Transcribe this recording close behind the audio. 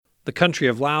The country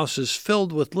of Laos is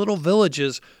filled with little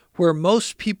villages where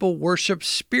most people worship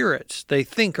spirits they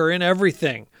think are in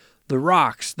everything: the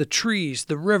rocks, the trees,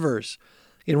 the rivers.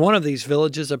 In one of these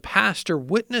villages, a pastor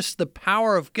witnessed the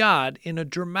power of God in a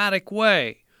dramatic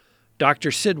way.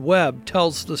 Dr. Sid Webb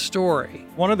tells the story.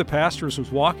 One of the pastors was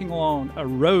walking along a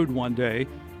road one day,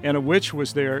 and a witch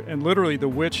was there, and literally the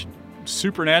witch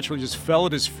supernaturally just fell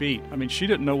at his feet. I mean, she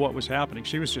didn't know what was happening.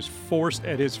 She was just forced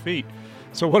at his feet.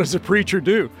 So what does the preacher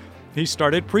do? He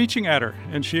started preaching at her,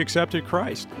 and she accepted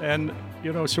Christ. And,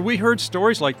 so we heard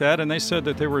stories like that, and they said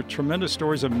that there were tremendous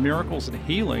stories of miracles and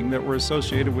healing that were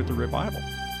associated with the revival.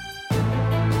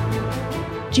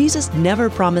 Jesus never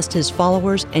promised his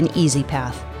followers an easy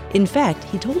path. In fact,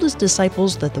 he told his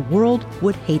disciples that the world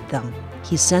would hate them.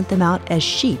 He sent them out as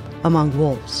sheep among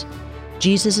wolves.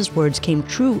 Jesus' words came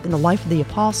true in the life of the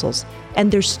apostles,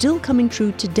 and they're still coming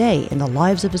true today in the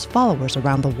lives of his followers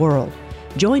around the world.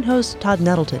 Join host Todd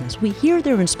Nettleton as we hear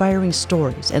their inspiring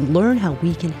stories and learn how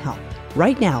we can help.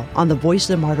 Right now on the Voice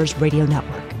of the Martyrs Radio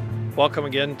Network. Welcome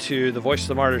again to the Voice of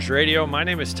the Martyrs Radio. My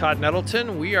name is Todd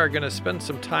Nettleton. We are going to spend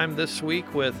some time this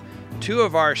week with two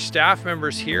of our staff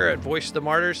members here at Voice of the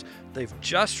Martyrs. They've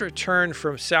just returned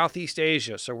from Southeast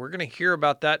Asia, so we're going to hear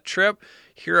about that trip,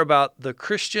 hear about the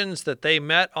Christians that they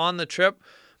met on the trip.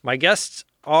 My guests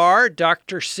are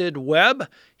Dr. Sid Webb.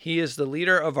 He is the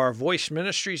leader of our Voice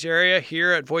Ministries area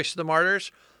here at Voice of the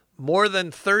Martyrs. More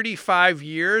than 35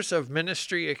 years of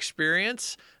ministry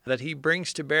experience that he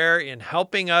brings to bear in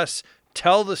helping us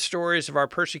tell the stories of our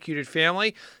persecuted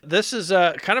family. This is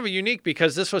kind of a unique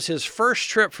because this was his first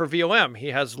trip for VOM. He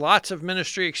has lots of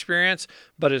ministry experience,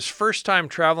 but his first time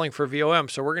traveling for VOM.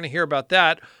 So we're going to hear about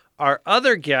that. Our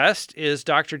other guest is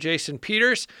Dr. Jason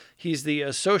Peters. He's the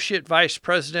Associate Vice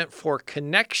President for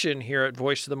Connection here at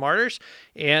Voice of the Martyrs,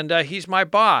 and he's my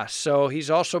boss. So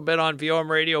he's also been on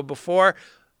VOM Radio before.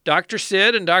 Dr.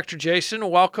 Sid and Dr. Jason,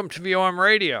 welcome to VOM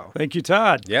Radio. Thank you,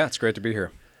 Todd. Yeah, it's great to be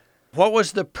here. What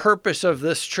was the purpose of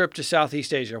this trip to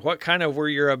Southeast Asia? What kind of were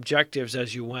your objectives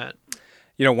as you went?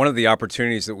 One of the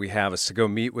opportunities that we have is to go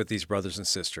meet with these brothers and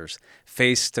sisters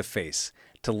face to face,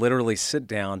 to literally sit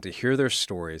down, to hear their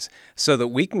stories so that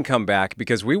we can come back,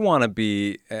 because we want to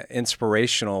be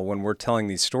inspirational when we're telling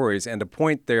these stories and to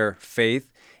point their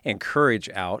faith and courage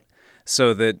out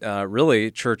so that really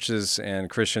churches and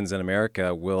Christians in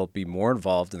America will be more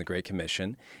involved in the Great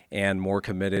Commission and more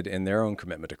committed in their own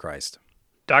commitment to Christ.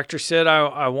 Dr. Sid,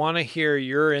 I want to hear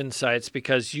your insights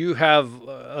because you have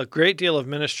a great deal of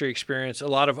ministry experience, a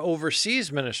lot of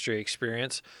overseas ministry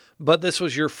experience, but this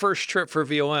was your first trip for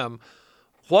VOM.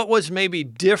 What was maybe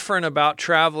different about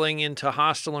traveling into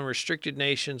hostile and restricted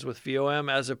nations with VOM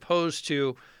as opposed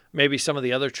to maybe some of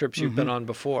the other trips you've been on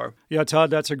before? Yeah, Todd,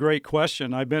 that's a great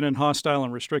question. I've been in hostile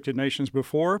and restricted nations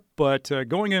before, but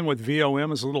going in with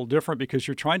VOM is a little different because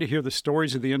you're trying to hear the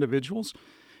stories of the individuals.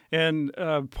 And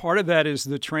part of that is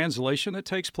the translation that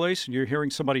takes place. You're hearing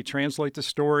somebody translate the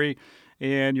story,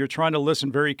 and you're trying to listen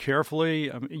very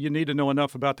carefully. You need to know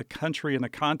enough about the country and the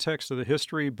context of the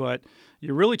history, but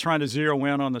you're really trying to zero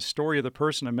in on the story of the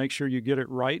person and make sure you get it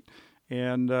right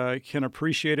and can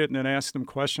appreciate it and then ask them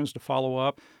questions to follow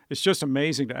up. It's just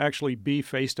amazing to actually be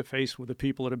face-to-face with the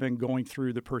people that have been going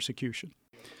through the persecution.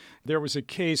 There was a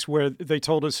case where they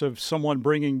told us of someone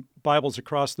bringing Bibles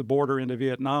across the border into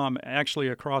Vietnam, actually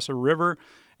across a river,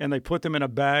 and they put them in a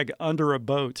bag under a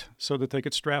boat so that they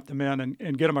could strap them in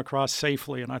and get them across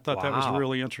safely. And I thought that was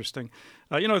really interesting.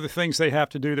 The things they have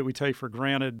to do that we take for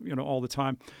granted, all the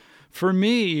time. For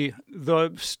me,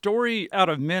 the story out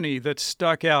of many that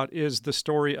stuck out is the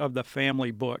story of the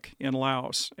family book in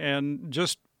Laos. And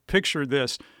just picture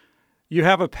this. You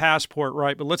have a passport,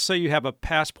 right? But let's say you have a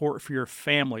passport for your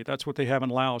family. That's what they have in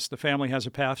Laos. The family has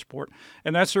a passport.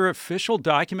 And that's their official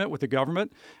document with the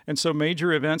government. And so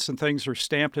major events and things are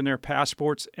stamped in their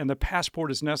passports. And the passport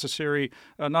is necessary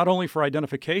not only for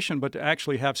identification, but to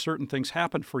actually have certain things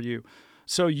happen for you.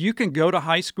 So you can go to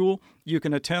high school, you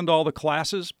can attend all the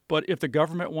classes, but if the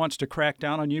government wants to crack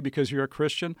down on you because you're a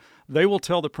Christian, they will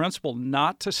tell the principal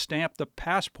not to stamp the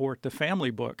passport, the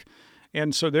family book.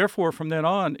 And so therefore, from then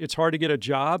on, it's hard to get a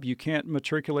job. You can't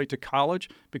matriculate to college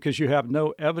because you have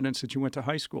no evidence that you went to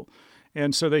high school.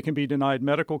 And so they can be denied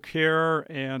medical care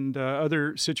and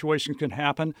other situations can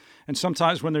happen. And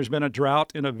sometimes when there's been a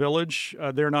drought in a village,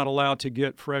 they're not allowed to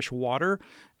get fresh water.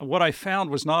 What I found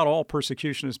was not all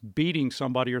persecution is beating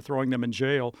somebody or throwing them in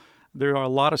jail. There are a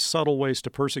lot of subtle ways to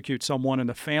persecute someone, and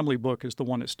the family book is the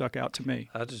one that stuck out to me.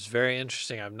 That is very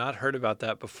interesting. I've not heard about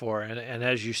that before. And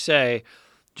as you say,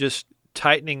 just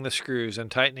tightening the screws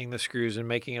and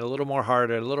making it a little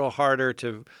harder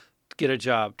to get a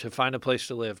job, to find a place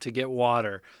to live, to get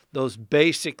water, those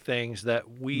basic things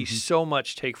that we so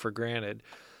much take for granted.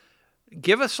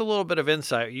 Give us a little bit of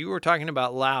insight. You were talking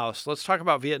about Laos. Let's talk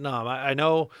about Vietnam. I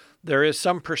know there is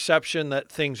some perception that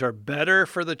things are better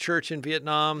for the church in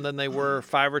Vietnam than they were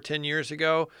 5 or 10 years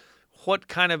ago. What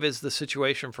kind of is the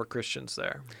situation for Christians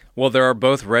there? Well, there are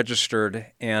both registered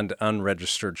and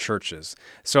unregistered churches.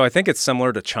 So I think it's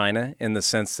similar to China in the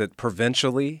sense that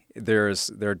provincially there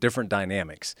are different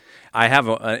dynamics. I have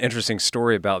an interesting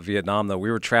story about Vietnam, though.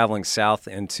 We were traveling south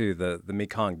into the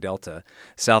Mekong Delta,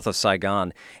 south of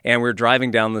Saigon, and we were driving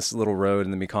down this little road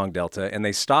in the Mekong Delta, and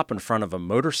they stop in front of a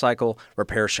motorcycle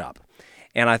repair shop.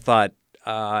 And I thought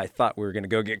we were going to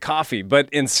go get coffee, but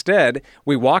instead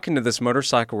we walk into this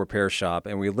motorcycle repair shop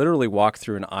and we literally walk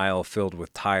through an aisle filled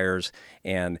with tires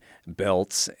and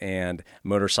belts and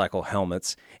motorcycle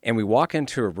helmets, and we walk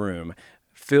into a room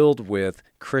filled with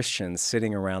Christians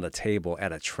sitting around a table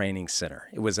at a training center.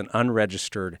 It was an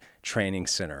unregistered training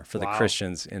center for the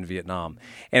Christians in Vietnam.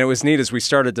 And it was neat as we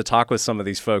started to talk with some of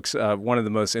these folks. One of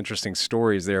the most interesting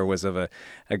stories there was of a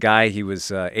guy. He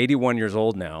was 81 years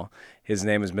old now. His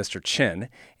name is Mr. Chin,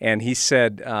 and he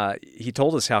said, he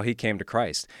told us how he came to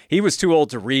Christ. He was too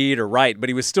old to read or write, but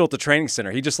he was still at the training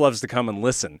center. He just loves to come and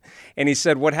listen. And he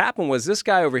said, what happened was this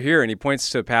guy over here, and he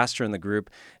points to a pastor in the group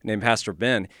named Pastor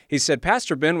Ben. He said,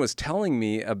 Pastor Ben was telling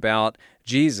me about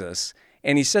Jesus,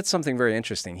 and he said something very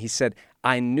interesting. He said,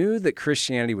 I knew that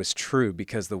Christianity was true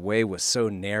because the way was so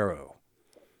narrow.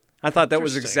 I thought that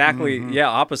was exactly,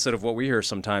 opposite of what we hear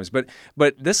sometimes. But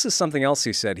this is something else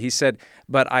he said. He said,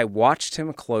 but I watched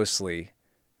him closely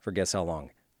for guess how long?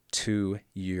 2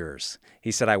 years.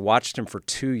 He said, I watched him for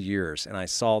 2 years, and I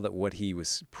saw that what he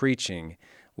was preaching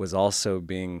was also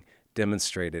being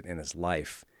demonstrated in his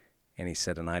life. And he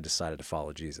said, and I decided to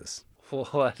follow Jesus.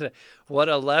 What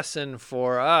a lesson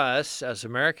for us as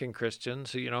American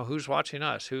Christians. You know, who's watching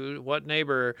us? What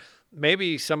neighbor?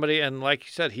 Maybe somebody, and like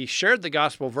you said, he shared the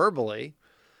gospel verbally,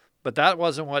 but that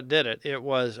wasn't what did it. It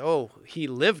was, he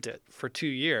lived it for 2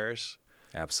 years.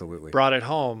 Absolutely. Brought it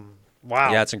home.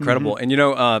 Wow. Yeah, it's incredible. And, you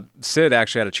know, Sid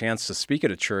actually had a chance to speak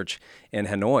at a church in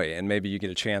Hanoi, and maybe you get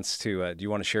a chance to, do you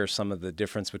want to share some of the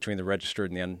difference between the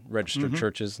registered and the unregistered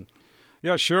churches?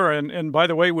 Yeah, sure. And by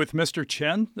the way, with Mr.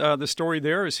 Chen, the story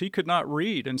there is he could not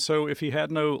read. And so if he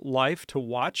had no life to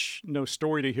watch, no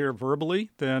story to hear verbally,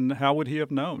 then how would he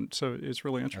have known? So it's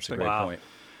really interesting. That's a great point.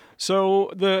 So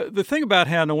the thing about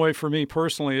Hanoi for me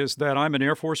personally is that I'm an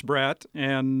Air Force brat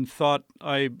and thought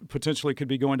I potentially could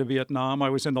be going to Vietnam.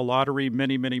 I was in the lottery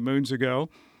many, many moons ago.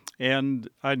 And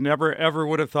I never, ever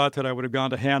would have thought that I would have gone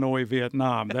to Hanoi,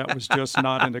 Vietnam. That was just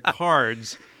not in the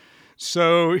cards.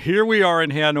 So here we are in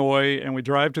Hanoi, and we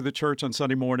drive to the church on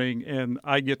Sunday morning, and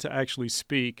I get to actually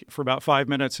speak for about 5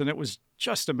 minutes, and it was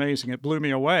just amazing. It blew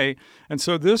me away. And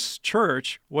so this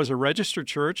church was a registered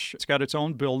church. It's got its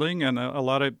own building and a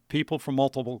lot of people from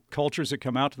multiple cultures that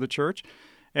come out to the church.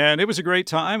 And it was a great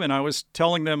time, and I was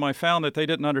telling them I found that they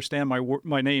didn't understand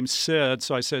my name, Sid,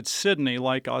 so I said Sydney,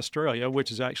 like Australia,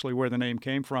 which is actually where the name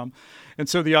came from. And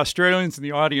so the Australians in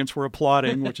the audience were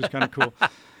applauding, which is kind of cool.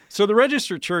 So the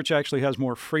registered church actually has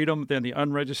more freedom than the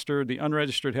unregistered. The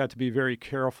unregistered had to be very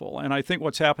careful. And I think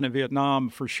what's happened in Vietnam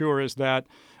for sure is that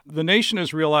the nation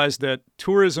has realized that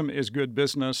tourism is good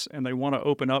business, and they want to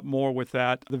open up more with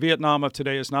that. The Vietnam of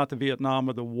today is not the Vietnam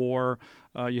of the war.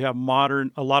 You have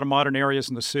a lot of modern areas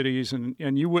in the cities, and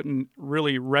you wouldn't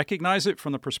really recognize it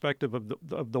from the perspective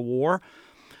of the war.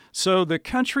 So the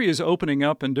country is opening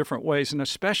up in different ways, and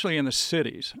especially in the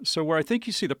cities. So where I think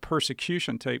you see the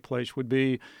persecution take place would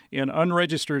be in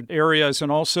unregistered areas and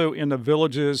also in the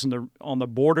villages and on the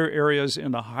border areas,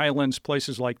 in the highlands,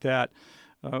 places like that,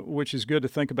 which is good to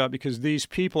think about because these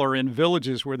people are in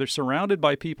villages where they're surrounded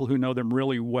by people who know them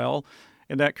really well,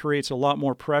 and that creates a lot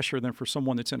more pressure than for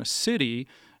someone that's in a city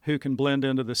who can blend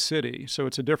into the city. So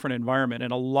it's a different environment.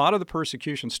 And a lot of the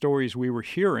persecution stories we were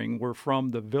hearing were from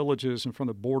the villages and from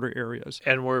the border areas.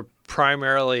 And were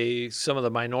primarily some of the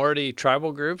minority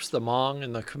tribal groups, the Hmong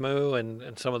and the Khmer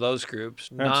and some of those groups,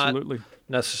 Absolutely. Not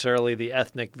necessarily the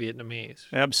ethnic Vietnamese.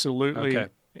 Absolutely. Okay.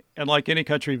 And like any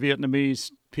country,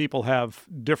 Vietnamese people have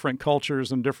different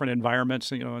cultures and different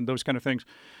environments, and those kind of things.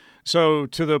 So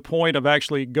to the point of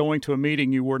actually going to a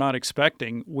meeting you were not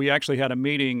expecting, we actually had a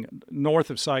meeting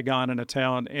north of Saigon in a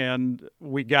town, and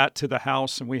we got to the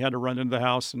house, and we had to run into the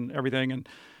house and everything, and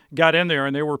got in there,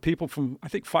 and there were people from, I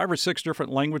think, 5 or 6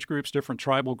 different language groups, different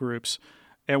tribal groups,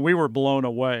 And we were blown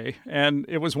away. And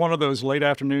it was one of those late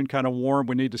afternoon kind of warm,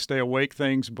 we need to stay awake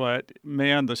things. But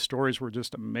man, the stories were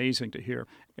just amazing to hear.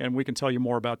 And we can tell you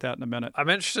more about that in a minute. I'm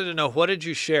interested to know, what did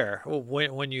you share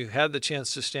when you had the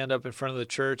chance to stand up in front of the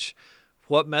church?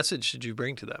 What message did you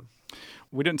bring to them?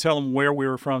 We didn't tell them where we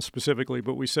were from specifically,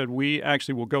 but we said we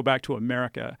actually will go back to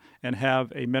America and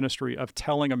have a ministry of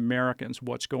telling Americans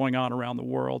what's going on around the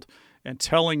world and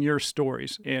telling your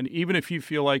stories. And even if you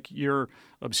feel like you're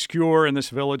obscure in this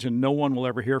village and no one will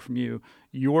ever hear from you,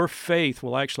 your faith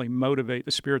will actually motivate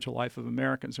the spiritual life of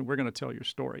Americans, and we're going to tell your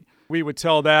story. We would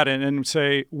tell that and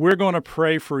say, we're going to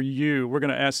pray for you. We're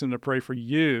going to ask them to pray for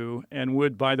you, and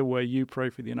would, by the way, you pray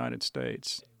for the United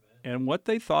States. And what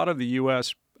they thought of the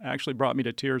U.S. actually brought me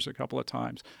to tears a couple of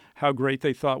times, how great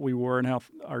they thought we were and how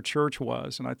our church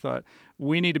was. And I thought,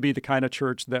 we need to be the kind of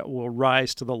church that will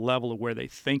rise to the level of where they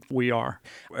think we are.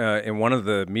 In one of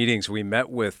the meetings, we met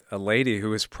with a lady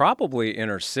who was probably in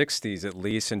her 60s at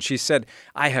least, and she said,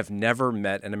 I have never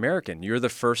met an American. You're the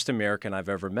first American I've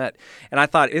ever met. And I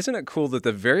thought, isn't it cool that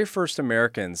the very first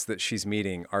Americans that she's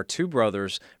meeting are two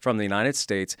brothers from the United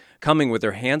States coming with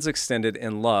their hands extended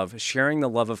in love, sharing the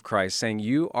love of Christ, saying,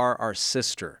 you are our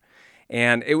sister.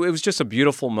 And it was just a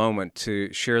beautiful moment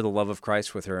to share the love of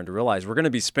Christ with her and to realize we're going to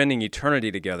be spending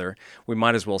eternity together. We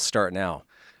might as well start now.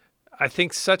 I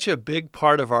think such a big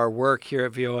part of our work here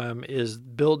at VOM is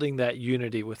building that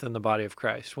unity within the body of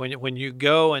Christ. When you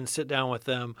go and sit down with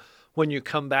them, when you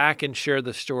come back and share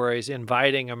the stories,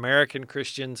 inviting American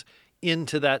Christians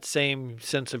into that same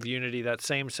sense of unity, that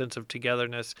same sense of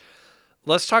togetherness.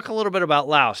 Let's talk a little bit about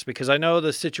Laos, because I know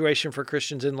the situation for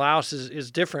Christians in Laos is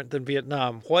different than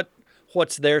Vietnam.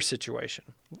 What's their situation?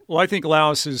 Well, I think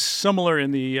Laos is similar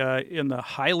in the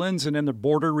highlands and in the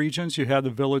border regions. You have the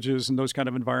villages and those kind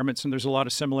of environments, and there's a lot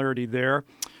of similarity there.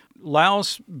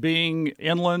 Laos, being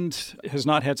inland, has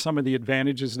not had some of the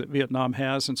advantages that Vietnam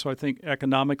has, and so I think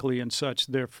economically and such,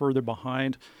 they're further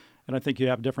behind, and I think you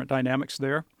have different dynamics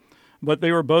there. But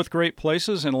they were both great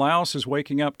places, and Laos is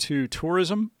waking up to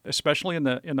tourism, especially in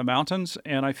the mountains,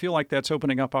 and I feel like that's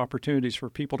opening up opportunities for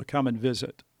people to come and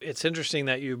visit. It's interesting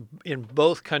that you, in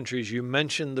both countries, you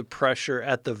mentioned the pressure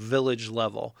at the village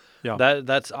level. Yeah.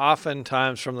 That's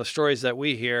oftentimes, from the stories that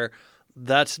we hear,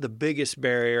 that's the biggest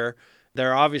barrier.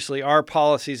 There obviously are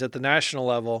policies at the national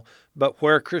level, but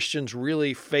where Christians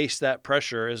really face that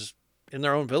pressure is in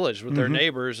their own village with their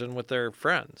neighbors and with their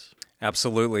friends.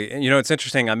 Absolutely. And, it's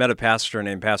interesting. I met a pastor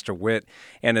named Pastor Witt,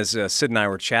 and as Sid and I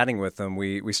were chatting with him,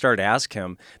 we started to ask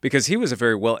him, because he was a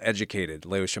very well-educated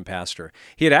Laotian pastor.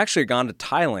 He had actually gone to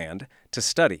Thailand to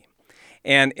study.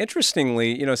 And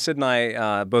interestingly, Sid and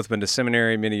I both been to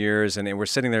seminary many years, and we're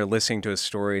sitting there listening to his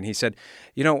story, and he said,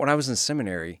 when I was in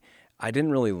seminary, I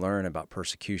didn't really learn about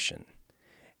persecution.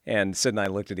 And Sid and I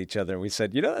looked at each other and we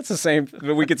said, that's the same,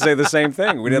 we could say the same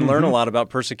thing. We didn't learn a lot about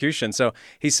persecution. So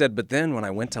he said, but then when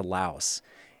I went to Laos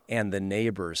and the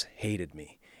neighbors hated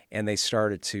me and they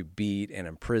started to beat and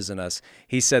imprison us,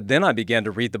 he said, then I began to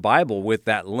read the Bible with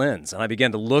that lens and I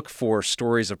began to look for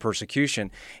stories of persecution.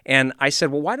 And I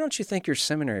said, well, why don't you think your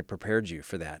seminary prepared you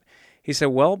for that? He said,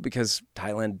 well, because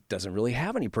Thailand doesn't really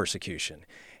have any persecution.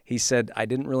 He said, I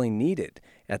didn't really need it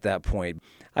at that point.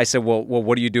 I said, well,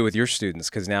 what do you do with your students?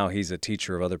 Because now he's a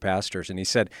teacher of other pastors. And he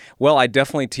said, well, I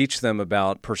definitely teach them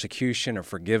about persecution or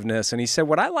forgiveness. And he said,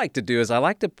 what I like to do is I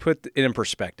like to put it in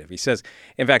perspective. He says,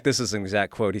 in fact, this is an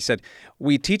exact quote. He said,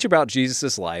 we teach about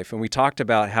Jesus' life, and we talked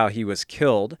about how he was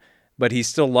killed, but he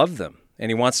still loved them, and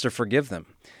he wants to forgive them.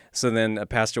 So then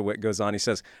Pastor Witt goes on, he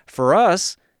says, for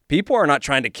us, people are not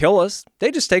trying to kill us.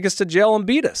 They just take us to jail and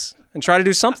beat us and try to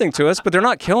do something to us, but they're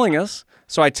not killing us.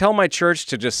 So I tell my church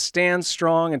to just stand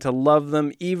strong and to love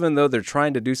them, even though they're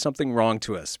trying to do something wrong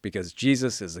to us, because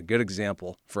Jesus is a good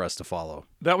example for us to follow.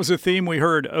 That was a theme we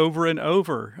heard over and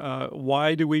over.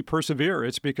 Why do we persevere?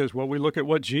 It's because, we look at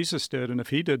what Jesus did, and if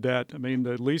he did that,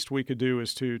 the least we could do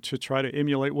is to try to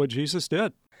emulate what Jesus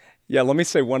did. Yeah, let me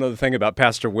say one other thing about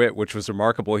Pastor Witt, which was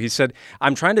remarkable. He said,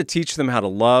 I'm trying to teach them how to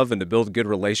love and to build good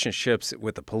relationships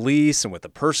with the police and with the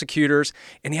persecutors.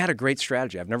 And he had a great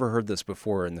strategy. I've never heard this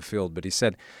before in the field, but he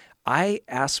said, I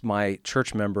ask my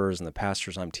church members and the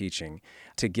pastors I'm teaching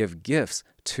to give gifts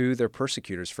to their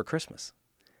persecutors for Christmas.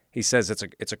 He says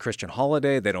it's a Christian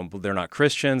holiday. They're not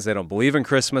Christians. They don't believe in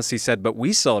Christmas. He said, but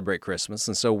we celebrate Christmas,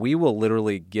 and so we will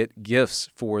literally get gifts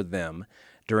for them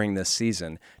during this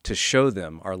season to show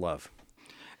them our love.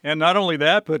 And not only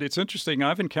that, but it's interesting.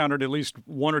 I've encountered at least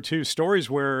one or two stories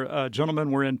where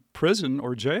gentlemen were in prison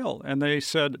or jail, and they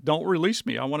said, don't release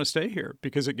me. I want to stay here,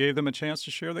 because it gave them a chance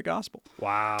to share the gospel.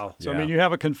 Wow. So, you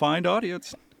have a confined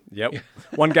audience. Yep.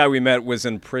 One guy we met was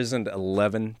imprisoned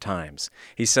 11 times.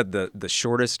 He said the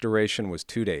shortest duration was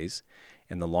 2 days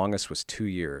and the longest was 2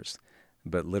 years,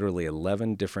 but literally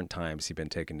 11 different times he'd been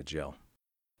taken to jail.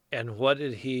 And what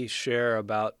did he share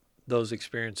about those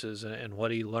experiences and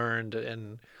what he learned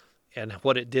and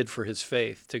what it did for his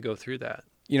faith to go through that?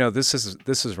 You know, this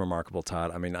is remarkable,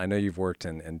 Todd. I mean, I know you've worked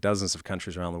in dozens of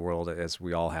countries around the world, as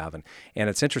we all have, and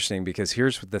it's interesting because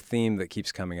here's the theme that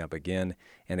keeps coming up again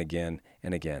and again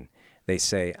and again. They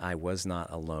say, I was not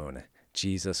alone.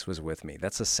 Jesus was with me.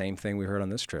 That's the same thing we heard on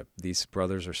this trip. These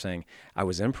brothers are saying, I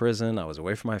was in prison, I was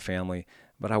away from my family,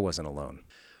 but I wasn't alone.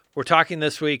 We're talking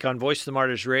this week on Voice of the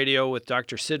Martyrs Radio with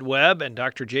Dr. Sid Webb and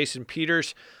Dr. Jason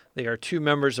Peters. They are two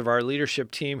members of our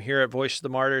leadership team here at Voice of the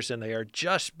Martyrs, and they are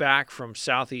just back from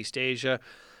Southeast Asia.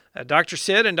 Dr.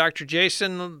 Sid and Dr.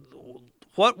 Jason,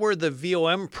 what were the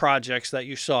VOM projects that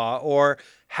you saw, or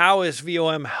how is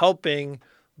VOM helping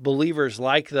believers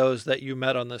like those that you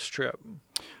met on this trip?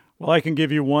 Well, I can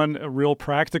give you one real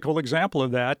practical example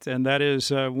of that, and that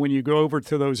is when you go over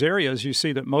to those areas, you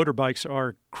see that motorbikes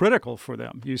are critical for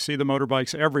them. You see the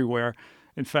motorbikes everywhere.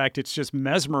 In fact, it's just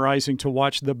mesmerizing to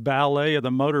watch the ballet of the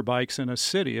motorbikes in a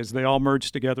city as they all merge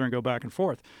together and go back and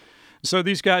forth. So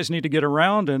these guys need to get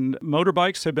around, and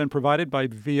motorbikes have been provided by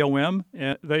VOM.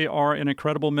 They are an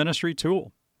incredible ministry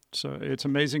tool. So it's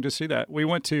amazing to see that. We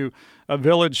went to a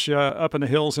village up in the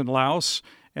hills in Laos,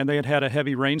 and they had a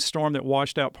heavy rainstorm that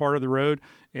washed out part of the road,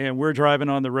 and we're driving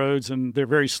on the roads, and they're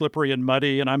very slippery and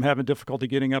muddy, and I'm having difficulty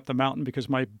getting up the mountain because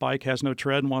my bike has no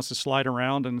tread and wants to slide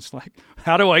around, and it's like,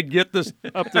 how do I get this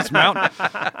up this mountain?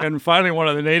 And finally, one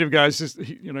of the native guys,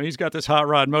 he's got this hot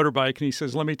rod motorbike, and he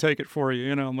says, let me take it for you.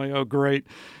 I'm like, oh, great.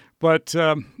 But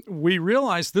we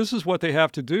realized this is what they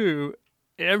have to do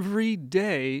every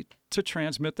day to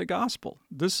transmit the gospel.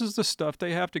 This is the stuff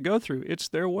they have to go through. It's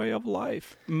their way of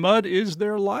life. Mud is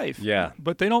their life. Yeah.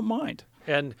 But they don't mind.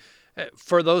 And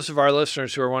for those of our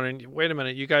listeners who are wondering, wait a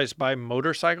minute, you guys buy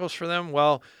motorcycles for them?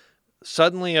 Well,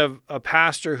 suddenly a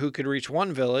pastor who could reach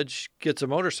one village gets a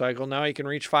motorcycle. Now he can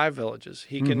reach 5 villages.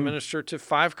 He can minister to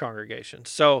 5 congregations.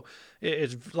 So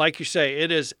it's like you say,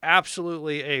 it is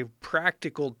absolutely a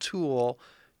practical tool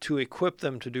to equip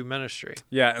them to do ministry.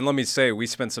 Yeah, and let me say, we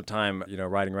spent some time,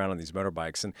 riding around on these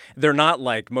motorbikes, and they're not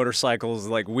like motorcycles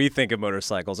like we think of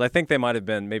motorcycles. I think they might have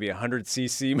been maybe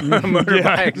 100cc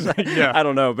motorbikes. Yeah. I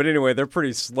don't know, but anyway, they're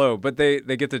pretty slow, but they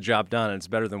get the job done, and it's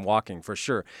better than walking for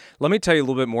sure. Let me tell you a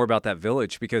little bit more about that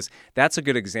village, because that's a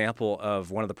good example of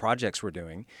one of the projects we're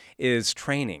doing is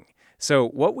training. So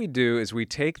what we do is we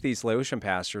take these Laotian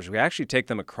pastors, we actually take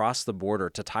them across the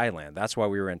border to Thailand. That's why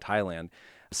we were in Thailand.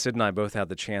 Sid and I both had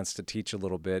the chance to teach a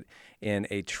little bit in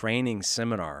a training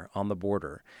seminar on the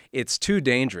border. It's too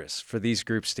dangerous for these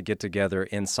groups to get together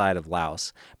inside of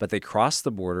Laos, but they cross the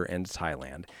border into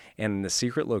Thailand, and in a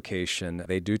secret location,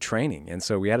 they do training. And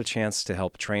so we had a chance to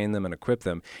help train them and equip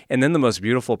them. And then the most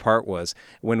beautiful part was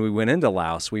when we went into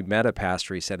Laos, we met a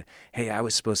pastor. He said, hey, I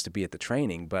was supposed to be at the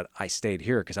training, but I stayed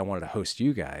here because I wanted to host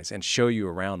you guys and show you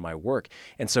around my work.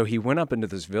 And so he went up into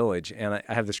this village, and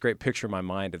I have this great picture in my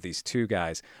mind of these two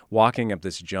guys walking up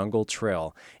this jungle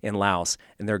trail in Laos,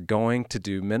 and they're going to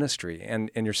do ministry.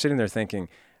 And you're sitting there thinking,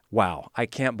 wow, I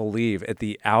can't believe at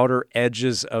the outer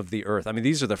edges of the earth. I mean,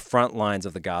 these are the front lines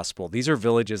of the gospel. These are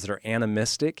villages that are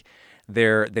animistic.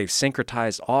 They've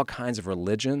syncretized all kinds of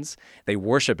religions. They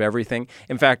worship everything.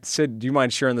 In fact, Sid, do you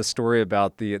mind sharing the story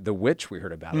about the witch we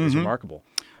heard about? It was remarkable.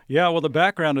 Yeah, well, the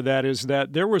background of that is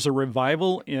that there was a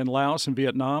revival in Laos and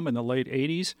Vietnam in the late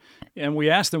 80s, and we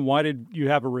asked them, why did you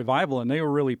have a revival? And they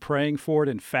were really praying for it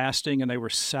and fasting, and they were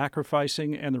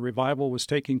sacrificing, and the revival was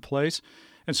taking place.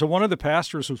 And so one of the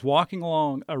pastors was walking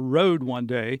along a road one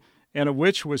day, and a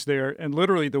witch was there, and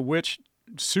literally the witch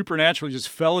supernaturally just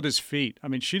fell at his feet. I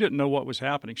mean, she didn't know what was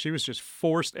happening. She was just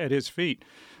forced at his feet.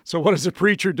 So what does the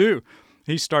preacher do?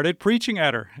 He started preaching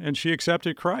at her, and she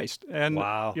accepted Christ. And,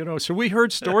 wow. So we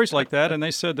heard stories like that, and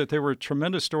they said that there were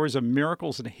tremendous stories of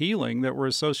miracles and healing that were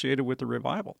associated with the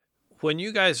revival. When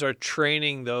you guys are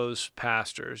training those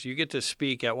pastors, you get to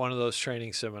speak at one of those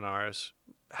training seminars.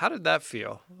 How did that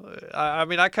feel? I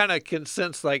mean, I kind of can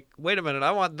sense like, wait a minute,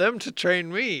 I want them to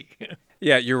train me.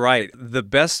 Yeah, you're right. The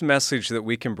best message that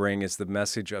we can bring is the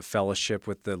message of fellowship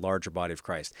with the larger body of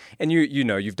Christ. And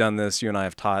you've done this. You and I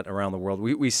have taught around the world.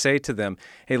 We say to them,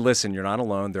 hey, listen, you're not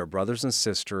alone. There are brothers and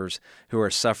sisters who are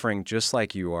suffering just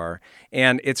like you are.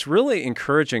 And it's really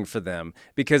encouraging for them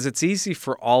because it's easy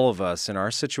for all of us in our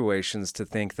situations to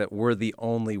think that we're the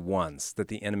only ones that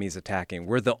the enemy's attacking.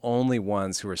 We're the only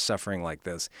ones who are suffering like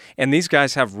this. And these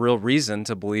guys have real reason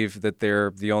to believe that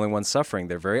they're the only ones suffering.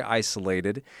 They're very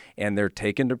isolated, and they're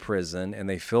taken to prison and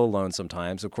they feel alone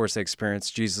sometimes. Of course, they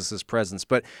experience Jesus' presence.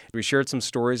 But we shared some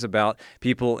stories about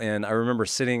people I remember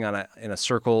sitting in a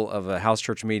circle of a house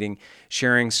church meeting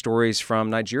sharing stories from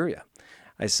Nigeria.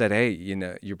 I said, hey,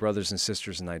 your brothers and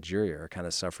sisters in Nigeria are kind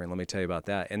of suffering. Let me tell you about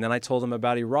that. And then I told them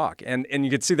about Iraq. And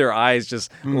you could see their eyes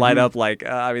just light up like,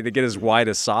 they get as wide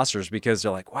as saucers because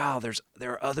they're like, wow,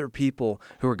 there are other people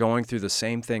who are going through the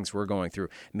same things we're going through,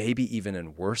 maybe even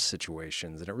in worse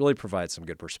situations. And it really provides some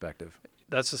good perspective.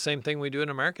 That's the same thing we do in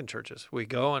American churches. We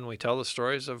go and we tell the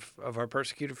stories of our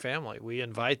persecuted family. We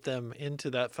invite them into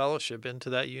that fellowship, into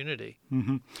that unity.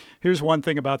 Mm-hmm. Here's one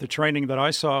thing about the training that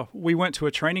I saw. We went to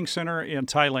a training center in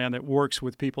Thailand that works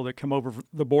with people that come over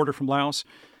the border from Laos.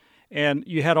 And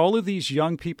you had all of these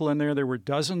young people in there. There were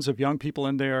dozens of young people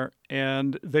in there,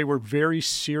 and they were very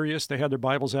serious. They had their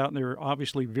Bibles out, and they were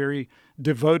obviously very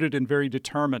devoted and very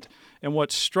determined. And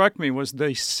what struck me was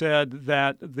they said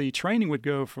that the training would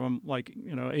go from 8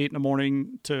 in the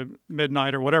morning to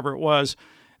midnight or whatever it was.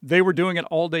 They were doing it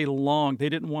all day long. They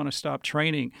didn't want to stop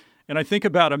training. And I think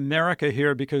about America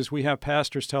here because we have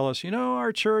pastors tell us,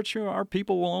 our church, our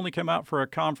people will only come out for a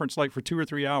conference for 2 or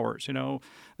 3 hours,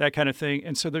 that kind of thing.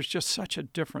 And so there's just such a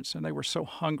difference. And they were so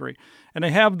hungry. And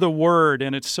they have the Word,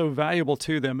 and it's so valuable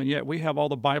to them. And yet we have all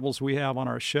the Bibles we have on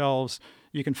our shelves.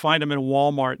 You can find them in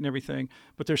Walmart and everything.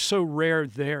 But they're so rare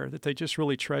there that they just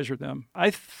really treasure them.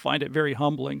 I find it very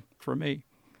humbling for me.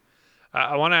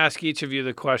 I want to ask each of you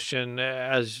the question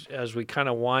as we kind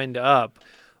of wind up.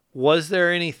 Was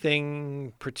there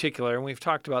anything particular, and we've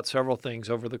talked about several things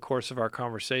over the course of our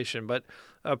conversation, but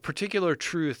a particular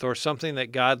truth or something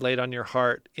that God laid on your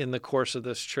heart in the course of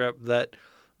this trip that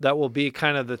will be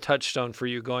kind of the touchstone for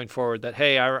you going forward, that,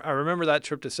 hey, I remember that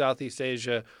trip to Southeast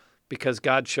Asia because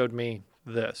God showed me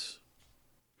this?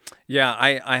 Yeah,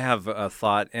 I have a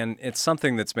thought, and it's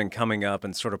something that's been coming up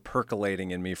and sort of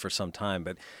percolating in me for some time,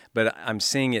 but I'm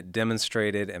seeing it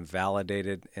demonstrated and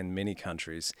validated in many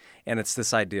countries, and it's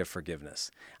this idea of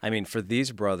forgiveness. I mean, for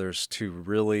these brothers to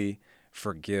really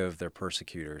forgive their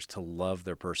persecutors, to love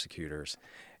their persecutors,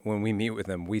 when we meet with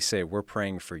them, we say, we're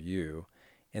praying for you,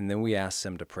 and then we ask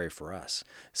them to pray for us.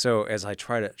 So as I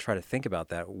try to think about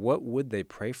that, what would they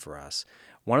pray for us?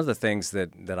 One of the things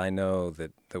that I know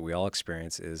that we all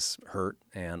experience is hurt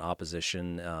and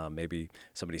opposition. Maybe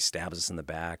somebody stabs us in the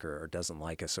back or doesn't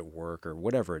like us at work or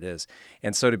whatever it is.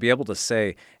 And so to be able to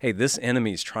say, hey, this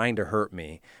enemy is trying to hurt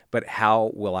me, but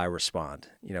how will I respond?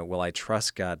 Will I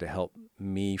trust God to help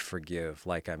me forgive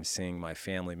like I'm seeing my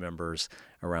family members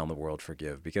around the world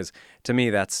forgive? Because to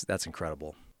me, that's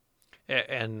incredible.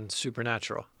 And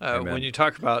supernatural. When you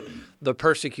talk about the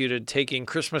persecuted taking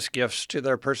Christmas gifts to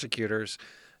their persecutors,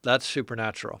 that's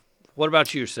supernatural. What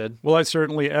about you, Sid? Well, I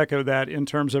certainly echo that in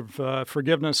terms of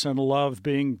forgiveness and love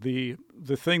being the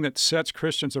thing that sets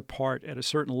Christians apart at a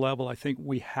certain level. I think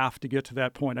we have to get to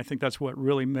that point. I think that's what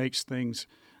really makes things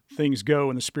go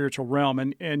in the spiritual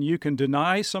realm. And you can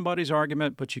deny somebody's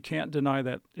argument, but you can't deny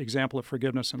that example of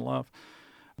forgiveness and love.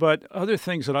 But other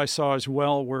things that I saw as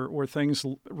well were things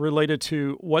related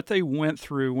to what they went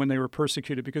through when they were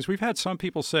persecuted. Because we've had some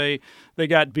people say they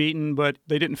got beaten, but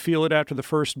they didn't feel it after the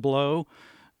first blow.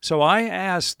 So I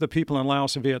asked the people in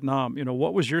Laos and Vietnam,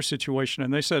 what was your situation?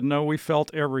 And they said, no, we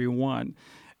felt every one.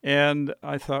 And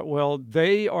I thought, well,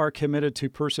 they are committed to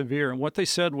persevere. And what they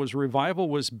said was revival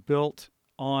was built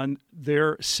on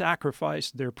their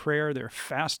sacrifice, their prayer, their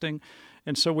fasting.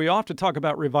 And so we often talk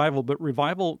about revival, but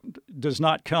revival does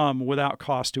not come without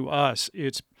cost to us.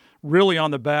 It's really on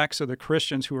the backs of the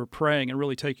Christians who are praying and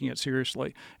really taking it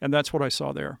seriously. And that's what I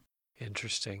saw there.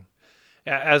 Interesting.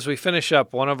 As we finish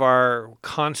up, one of our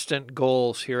constant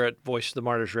goals here at Voice of the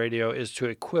Martyrs Radio is to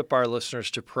equip our listeners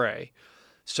to pray.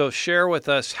 So share with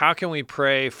us, how can we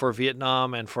pray for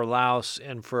Vietnam and for Laos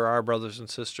and for our brothers and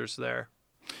sisters there?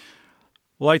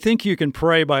 Well, I think you can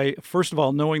pray by, first of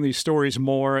all, knowing these stories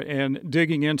more and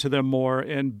digging into them more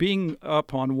and being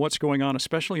up on what's going on,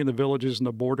 especially in the villages and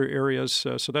the border areas.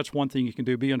 So that's one thing you can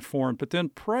do, be informed. But then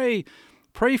pray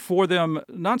for them,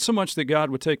 not so much that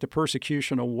God would take the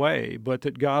persecution away, but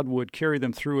that God would carry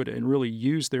them through it and really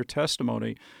use their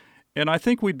testimony. And I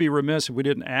think we'd be remiss if we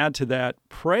didn't add to that.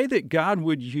 Pray that God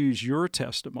would use your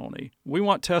testimony. We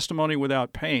want testimony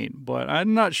without pain, but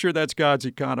I'm not sure that's God's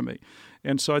economy.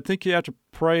 And so I think you have to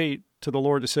pray to the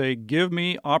Lord to say, give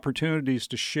me opportunities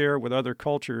to share with other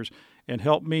cultures and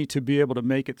help me to be able to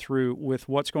make it through with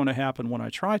what's going to happen when I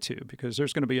try to, because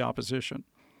there's going to be opposition.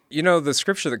 You know, the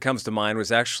scripture that comes to mind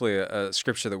was actually a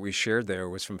scripture that we shared there,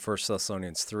 was from 1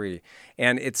 Thessalonians 3.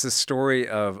 And it's a story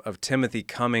of Timothy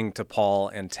coming to Paul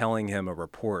and telling him a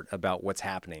report about what's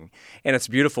happening. And it's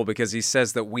beautiful because he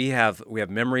says that we have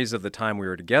memories of the time we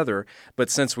were together, but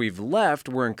since we've left,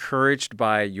 we're encouraged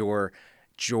by your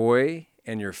joy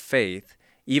and your faith.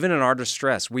 Even in our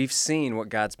distress, we've seen what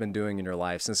God's been doing in your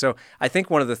lives. And so I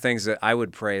think one of the things that I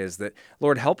would pray is that,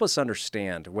 Lord, help us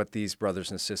understand what these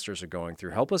brothers and sisters are going through.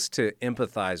 Help us to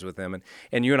empathize with them.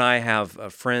 And you and I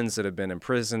have friends that have been in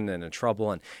prison and in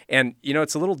trouble. And you know,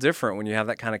 it's a little different when you have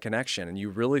that kind of connection and you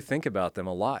really think about them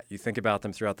a lot. You think about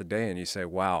them throughout the day and you say,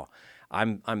 wow,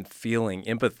 I'm feeling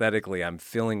empathetically, I'm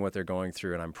feeling what they're going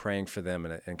through, and I'm praying for them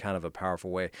in kind of a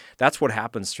powerful way. That's what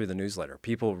happens through the newsletter.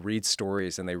 People read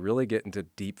stories, and they really get into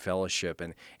deep fellowship,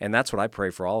 and that's what I pray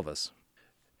for all of us.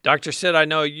 Dr. Sid, I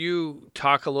know you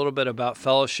talk a little bit about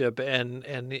fellowship,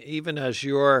 and even as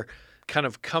you're kind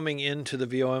of coming into the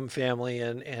VOM family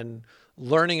and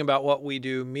learning about what we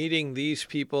do, meeting these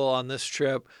people on this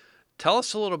trip, tell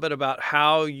us a little bit about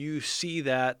how you see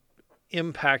that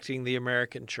impacting the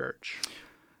American church.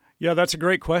 Yeah, that's a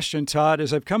great question, Todd.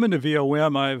 As I've come into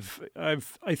VOM, I've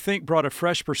I think brought a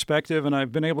fresh perspective, and I've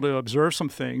been able to observe some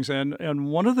things. And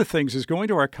one of the things is going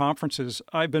to our conferences,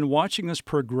 I've been watching this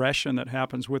progression that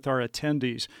happens with our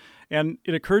attendees. And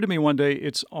it occurred to me one day,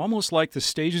 it's almost like the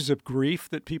stages of grief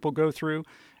that people go through,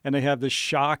 and they have this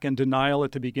shock and denial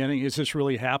at the beginning. Is this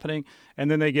really happening? And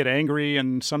then they get angry,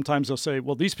 and sometimes they'll say,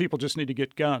 well, these people just need to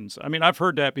get guns. I mean, I've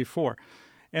heard that before.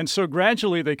 And so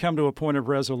gradually they come to a point of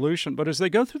resolution. But as they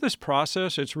go through this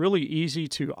process, it's really easy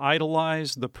to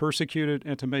idolize the persecuted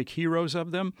and to make heroes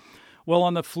of them. Well,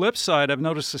 on the flip side, I've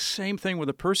noticed the same thing with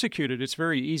the persecuted. It's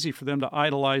very easy for them to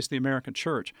idolize the American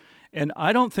church. And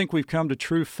I don't think we've come to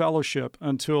true fellowship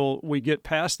until we get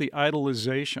past the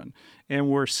idolization and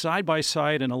we're side by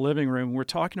side in a living room. We're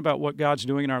talking about what God's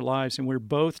doing in our lives, and we're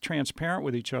both transparent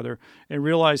with each other and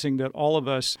realizing that all of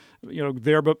us,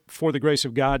 there but for the grace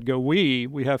of God go we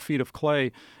have feet of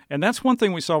clay. And that's one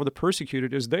thing we saw with the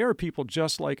persecuted is they are people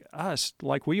just like us,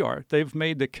 like we are. They've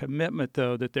made the commitment,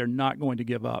 though, that they're not going to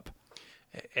give up.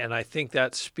 And I think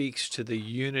that speaks to the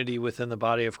unity within the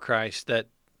body of Christ that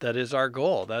is our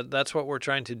goal. That's what we're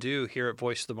trying to do here at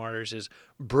Voice of the Martyrs, is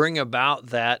bring about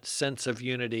that sense of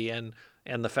unity and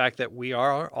the fact that we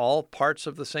are all parts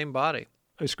of the same body.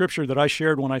 A scripture that I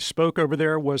shared when I spoke over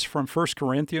there was from 1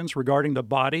 Corinthians regarding the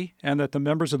body, and that the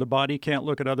members of the body can't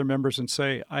look at other members and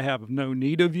say, I have no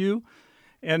need of you.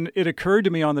 And it occurred to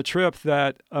me on the trip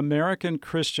that American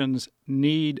Christians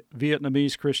need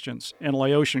Vietnamese Christians and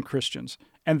Laotian Christians,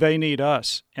 and they need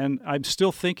us. And I'm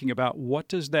still thinking about what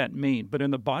does that mean? But in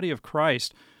the body of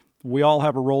Christ, we all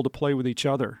have a role to play with each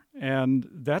other, and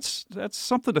that's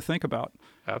something to think about.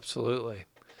 Absolutely.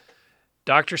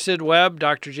 Dr. Sid Webb,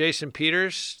 Dr. Jason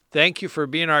Peters, thank you for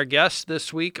being our guest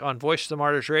this week on Voice of the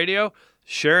Martyrs Radio,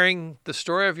 sharing the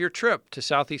story of your trip to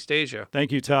Southeast Asia.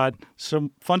 Thank you, Todd. So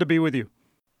fun to be with you.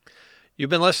 You've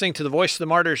been listening to the Voice of the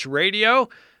Martyrs Radio.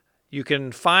 You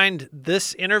can find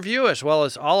this interview as well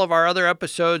as all of our other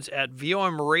episodes at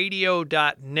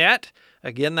vomradio.net.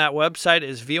 Again, that website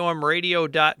is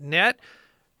vomradio.net.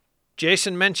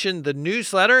 Jason mentioned the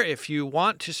newsletter. If you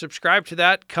want to subscribe to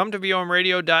that, come to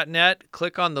vomradio.net,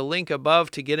 click on the link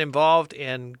above to get involved,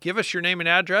 and give us your name and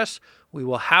address. We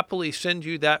will happily send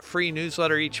you that free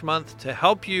newsletter each month to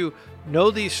help you know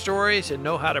these stories and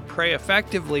know how to pray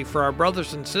effectively for our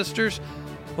brothers and sisters.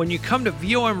 When you come to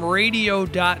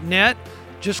vomradio.net,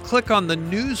 just click on the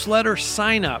newsletter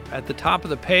sign up at the top of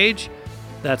the page.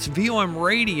 That's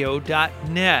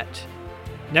vomradio.net.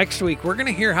 Next week, we're going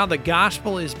to hear how the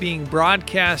gospel is being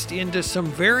broadcast into some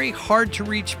very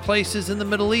hard-to-reach places in the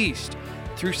Middle East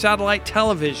through satellite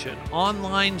television,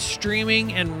 online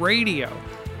streaming, and radio,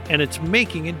 and it's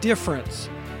making a difference.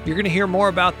 You're going to hear more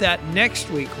about that next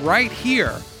week right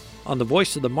here on the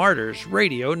Voice of the Martyrs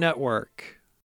Radio Network.